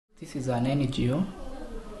This is an NGO,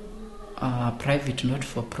 private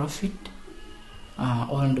not-for-profit,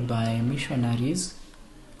 owned by missionaries,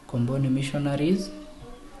 Komboni missionaries,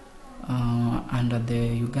 under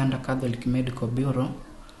the Uganda Catholic Medical Bureau,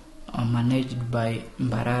 managed by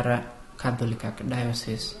Mbarara Catholic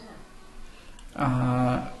Archdiocese.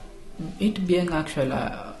 It being actually,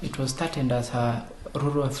 it was started as a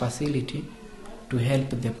rural facility to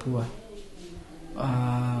help the poor.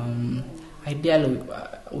 Ideally,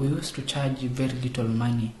 we used to charge very little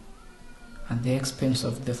money at the expense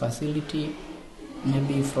of the facility.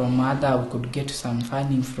 Maybe from we could get some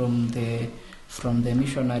funding from the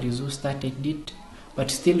missionaries who started it, but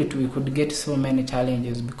still we could get so many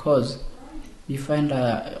challenges because you find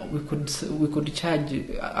we could charge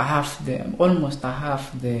almost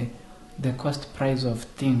half the cost price of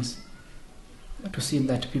things to see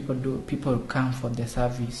that people come for the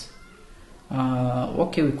service.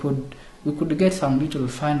 Okay, we could get some little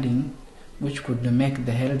funding which could make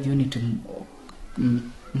the health unit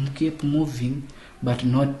keep moving, but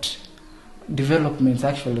not developments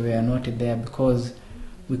actually were not there because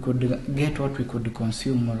we could get what we could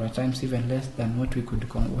consume, or at times even less than what we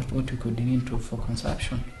could need for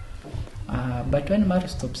consumption. But when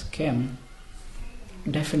Maristops came,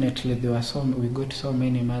 definitely we got so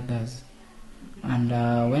many mothers, and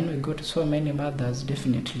when we got so many mothers,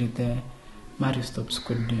 definitely the Maristops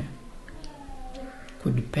could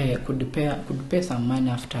pay some money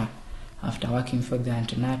after working for the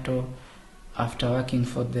antenatal, after working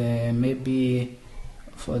for the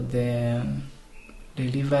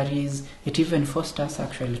deliveries. It even forced us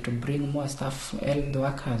actually to bring more staff, health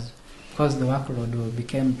workers, because the workload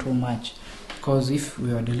became too much. Because if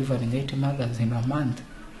we were delivering 80 mothers in a month,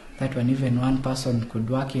 that when even one person could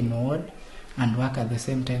work in a ward and work at the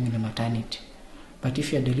same time in a maternity. But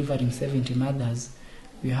if you're delivering 70 mothers,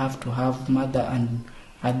 you have to have mother, and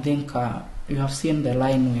I think you have seen the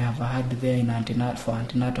line we have had there in for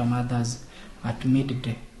antenatal mothers at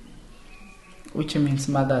midday, which means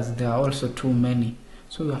mothers, there are also too many.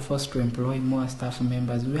 So we are forced to employ more staff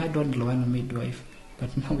members. We had only one midwife,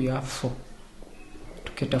 but now we have 4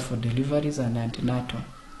 to cater for deliveries and antenatal.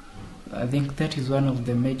 I think that is one of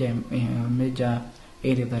the major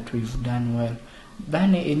areas that we've done well.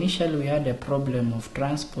 Then initially we had a problem of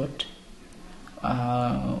transport.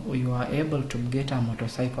 We were able to get a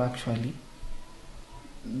motorcycle actually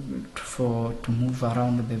to move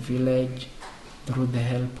around the village through the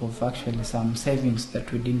help of actually some savings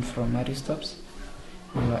that we did from Maristops.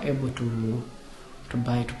 We were able to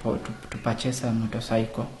purchase a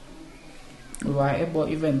motorcycle. We were able,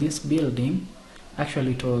 even this building,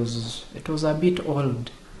 actually it was a bit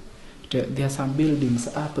old. There are some buildings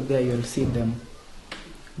up there, you'll see them.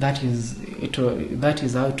 That is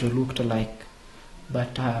how it looked like.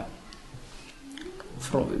 But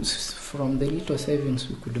from the little savings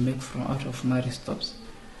we could make out of Maristops,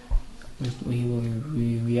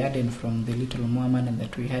 we added from the little more money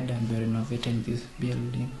that we had, and we renovating this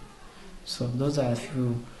building. So those are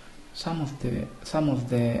some of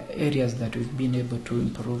the areas that we've been able to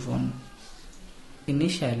improve on.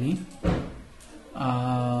 Initially,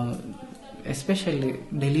 especially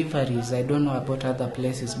deliveries, I don't know about other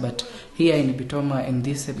places, but here in Bitoma, in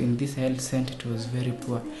this health center, it was very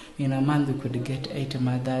poor. In a month we could get 80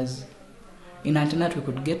 mothers. In antenatal we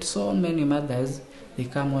could get so many mothers, they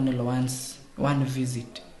come only one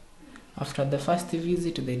visit. After the first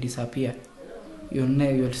visit they disappear.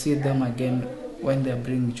 You'll see them again when they're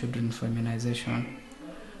bringing children for immunization.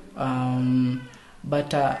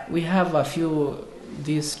 But we have a few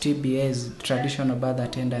these TBAs, traditional birth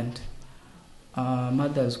attendant.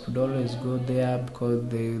 Mothers could always go there because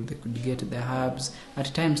they could get the herbs.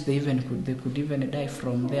 At times they could even die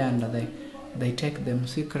from there, and they take them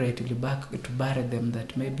secretly back to bury them,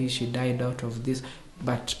 that maybe she died out of this,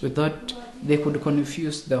 but without, they could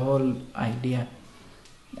confuse the whole idea.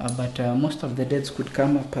 But most of the deaths could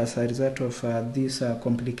come up as a result of these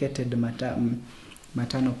complicated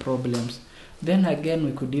maternal problems. Then again,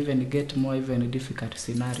 we could even get more difficult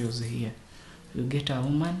scenarios here. You get a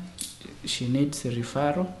woman, she needs a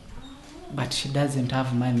referral, but she doesn't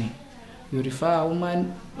have money. You refer a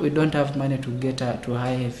woman, we don't have money to get her to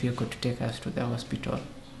hire a vehicle to take us to the hospital.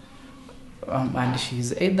 And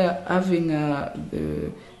she's either having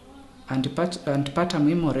the antepartum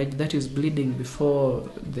hemorrhage, that is bleeding before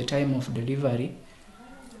the time of delivery,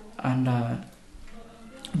 and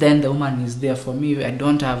then the woman is there. For me, I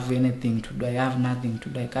don't have anything to do. I have nothing to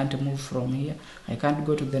do. I can't move from here. I can't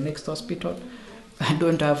go to the next hospital. I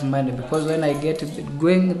don't have money, because when I get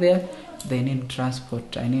going there, they need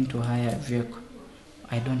transport. I need to hire a vehicle.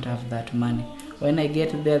 I don't have that money. When I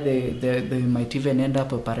get there, they might even end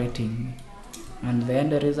up operating me. And the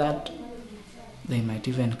end result, they might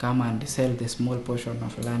even come and sell the small portion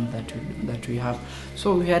of land that we have.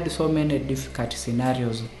 So we had so many difficult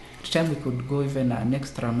scenarios. Each time we could go even an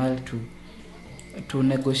extra mile to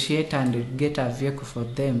negotiate and get a vehicle for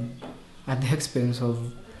them at the expense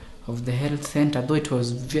of the health center, though it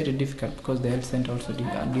was very difficult because the health center also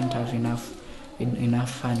didn't have enough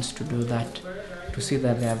funds to do that, to see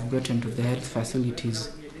that they have gotten to the health facilities.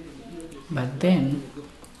 But then,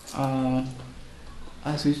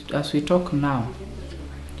 as we talk now,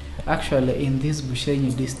 actually in this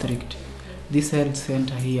Bushenyi district, this health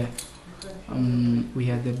center here,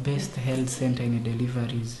 we are the best health center in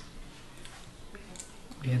deliveries.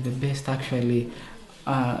 We are the best, actually.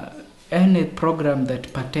 Any program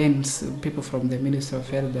that pertains, people from the Ministry of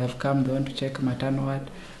Health, they have come, they want to check maternal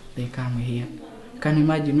ward, they come here. Can you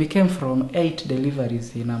imagine? We came from 8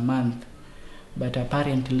 deliveries in a month, but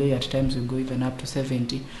apparently at times we go even up to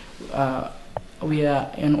 70. We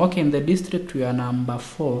are in the district, we are number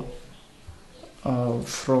 4.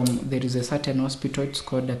 There is a certain hospital, it's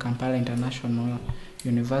called the Kampala International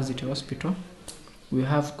University Hospital. We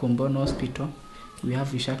have Kombon Hospital, we have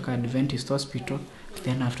Ishaka Adventist Hospital.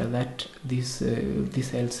 Then after that, this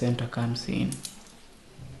health center comes in.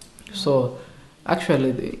 So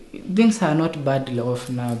actually, things are not badly off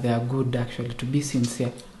now. They are good, actually, to be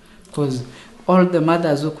sincere, because all the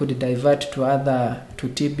mothers who could divert to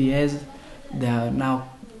TBS, they are now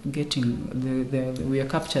we are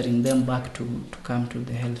capturing them back to come to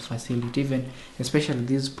the health facility. Even especially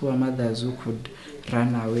these poor mothers who could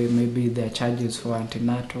run away, maybe their charges for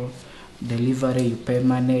antenatal delivery, you pay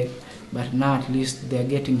money. But now at least they're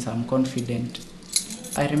getting some confidence.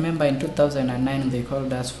 I remember in 2009 they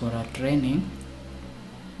called us for a training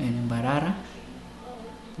in Barara.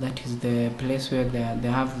 That is the place where they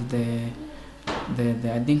have the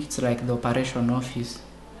I think it's like the operation office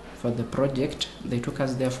for the project. They took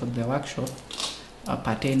us there for the workshop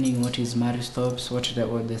pertaining what is Maristops, what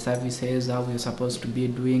the services, how we're supposed to be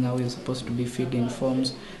doing, how we're supposed to be feeding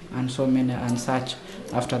forms, and so many and such.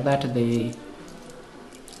 After that, they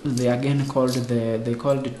again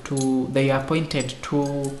they appointed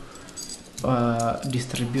 2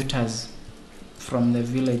 distributors from the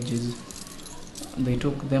villages. They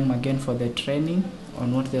took them again for the training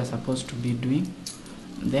on what they are supposed to be doing.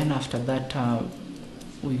 Then after that,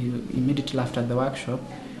 we immediately after the workshop,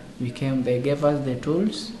 they gave us the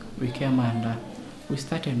tools, we came and we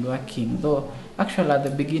started working. Though actually at the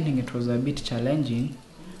beginning it was a bit challenging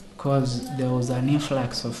because there was an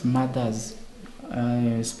influx of mothers,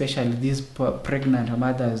 especially these pregnant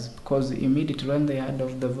mothers, because immediately when they heard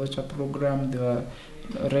of the voucher program, there were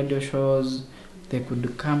radio shows, they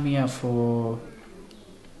could come here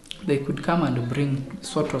they could come and bring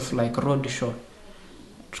sort of like road show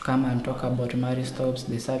to come and talk about Maristops,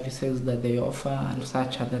 the services that they offer and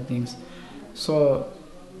such other things. So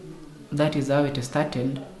that is how it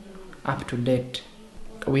started up to date.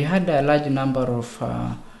 We had a large number of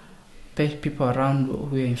people around who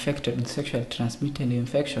were infected with sexually transmitted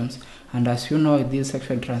infections, and as you know, these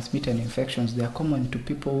sexually transmitted infections, they are common to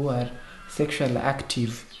people who are sexually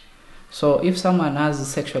active. So if someone has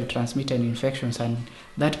sexually transmitted infections and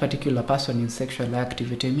that particular person is sexually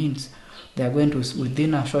active, it means they are going to,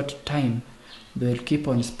 within a short time, they will keep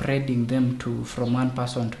on spreading them from one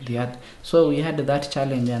person to the other. So we had that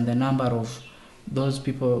challenge, and the number of those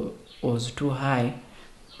people was too high.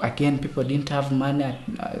 Again, people didn't have money.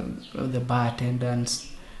 The bar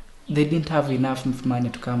attendants, they didn't have enough money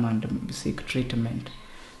to come and seek treatment.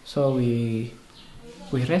 So we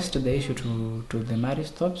raised the issue to the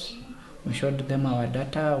Maristops. We showed them our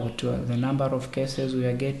data, the number of cases we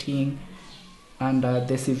are getting, and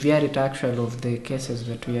the severity actually of the cases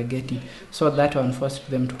that we are getting. So that one forced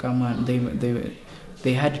them to come, and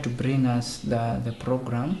they had to bring us the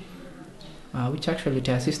program, which actually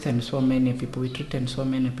assisted so many people. We treated so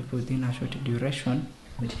many people within a short duration.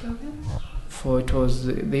 Which program?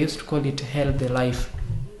 They used to call it Healthy Life,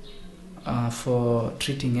 for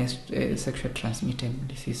treating sexually transmitted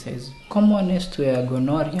diseases. Commonest were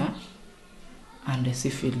gonorrhea and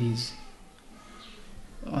syphilis.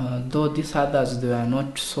 Though these others, they are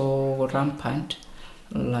not so rampant,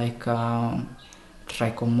 like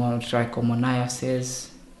trichomoniasis,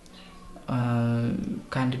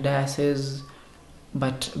 candidiasis,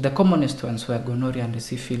 but the commonest ones were gonorrhea and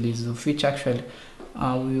syphilis, of which actually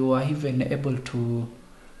we were even able to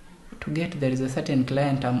get. There is a certain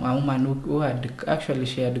client, a woman who had actually,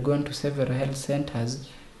 she had gone to several health centers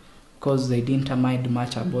because they didn't mind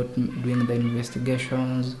much about doing the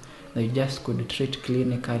investigations, they just could treat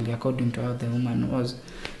clinically according to how the woman was.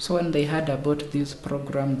 So when they heard about this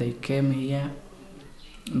program, they came here.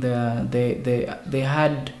 They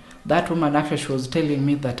had that woman. Actually, she was telling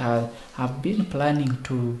me that I've been planning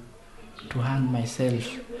to hang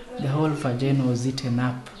myself. The whole vagina was eaten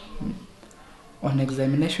up. On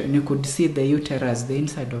examination, you could see the uterus, the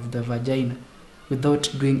inside of the vagina, without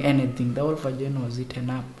doing anything. The whole vagina was eaten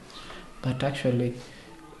up. But actually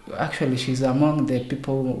she's among the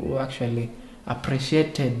people who actually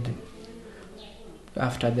appreciated.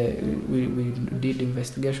 After we did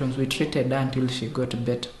investigations, we treated her until she got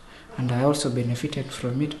better, and I also benefited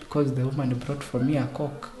from it because the woman brought for me a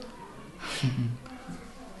coke.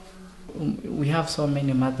 We have so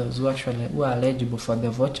many mothers who are eligible for the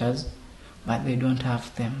vouchers, but they don't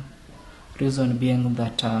have them. Reason being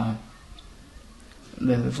that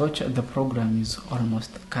the program is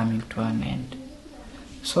almost coming to an end.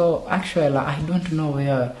 So actually, I don't know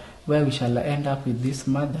where we shall end up with these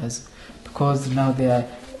mothers, because now they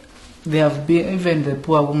have been, even the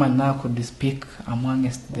poor woman now could speak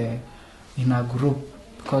amongst in a group,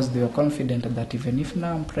 because they were confident that even if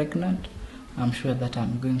now I'm pregnant, I'm sure that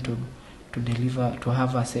I'm going to deliver, to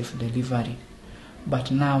have a safe delivery.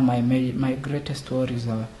 But now my greatest worry is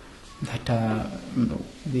that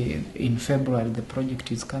in February the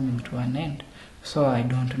project is coming to an end. So I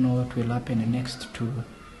don't know what will happen next to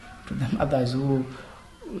the mothers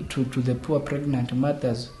to the poor pregnant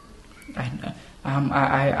mothers.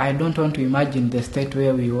 I don't want to imagine the state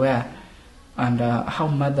where we were, and how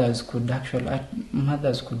mothers could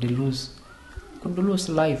lose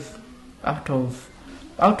life out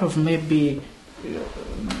of maybe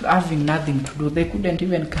having nothing to do. They couldn't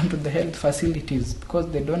even come to the health facilities because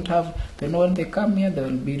they don't have. They know when they come here, they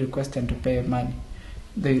will be requested to pay money.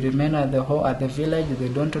 They remain at the village. They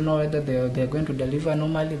don't know whether they are going to deliver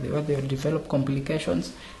normally, or they will develop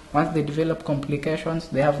complications. Once they develop complications,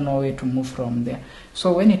 they have no way to move from there.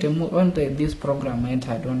 So when this program ends,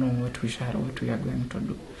 I don't know what we are going to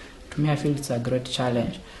do. To me, I feel it's a great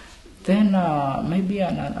challenge. Then maybe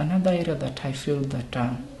another area that I feel that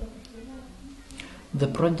the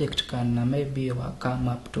project can maybe come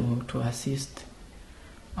up to assist,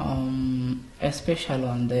 especially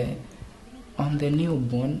on the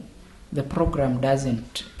newborn. The program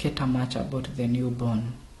doesn't cater much about the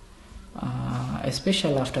newborn,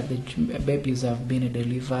 especially after the babies have been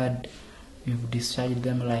delivered. You've discharged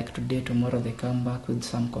them, like today, tomorrow they come back with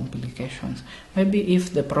some complications. Maybe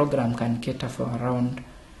if the program can cater for around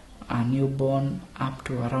a newborn up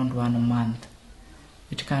to around 1 month,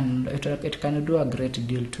 it can do a great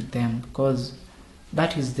deal to them, because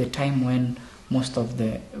that is the time when most of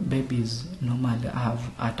the babies normally have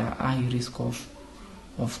at a high risk of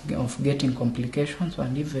getting complications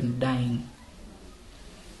and even dying.